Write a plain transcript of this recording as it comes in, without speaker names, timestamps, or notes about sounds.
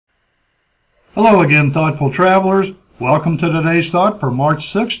Hello again, thoughtful travelers. Welcome to today's thought for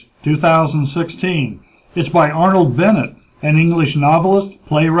March 6, 2016. It's by Arnold Bennett, an English novelist,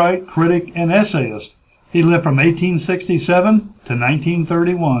 playwright, critic, and essayist. He lived from 1867 to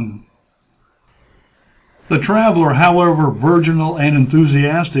 1931. The traveler, however virginal and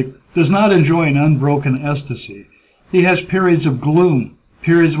enthusiastic, does not enjoy an unbroken ecstasy. He has periods of gloom,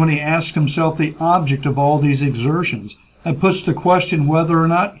 periods when he asks himself the object of all these exertions, and puts to question whether or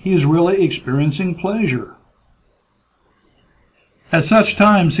not he is really experiencing pleasure. At such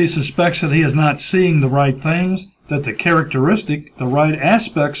times he suspects that he is not seeing the right things, that the right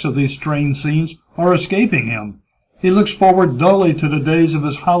aspects of these strange scenes are escaping him. He looks forward dully to the days of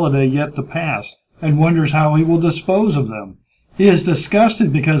his holiday yet to pass, and wonders how he will dispose of them. He is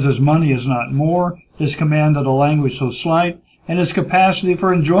disgusted because his money is not more, his command of the language so slight, and his capacity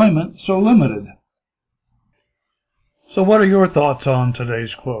for enjoyment so limited. So what are your thoughts on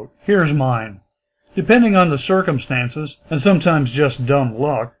today's quote? Here's mine. Depending on the circumstances, and sometimes just dumb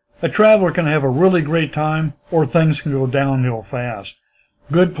luck, a traveler can have a really great time or things can go downhill fast.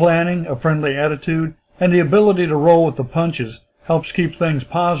 Good planning, a friendly attitude, and the ability to roll with the punches helps keep things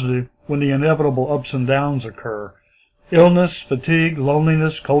positive when the inevitable ups and downs occur. Illness, fatigue,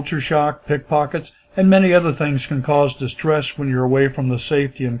 loneliness, culture shock, pickpockets, and many other things can cause distress when you're away from the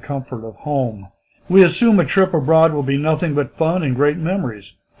safety and comfort of home. We assume a trip abroad will be nothing but fun and great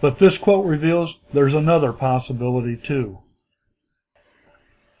memories, but this quote reveals there's another possibility too.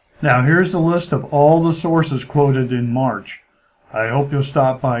 Now here's the list of all the sources quoted in March. I hope you'll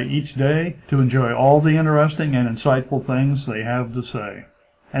stop by each day to enjoy all the interesting and insightful things they have to say.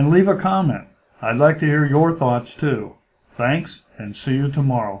 And leave a comment. I'd like to hear your thoughts too. Thanks, and see you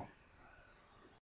tomorrow.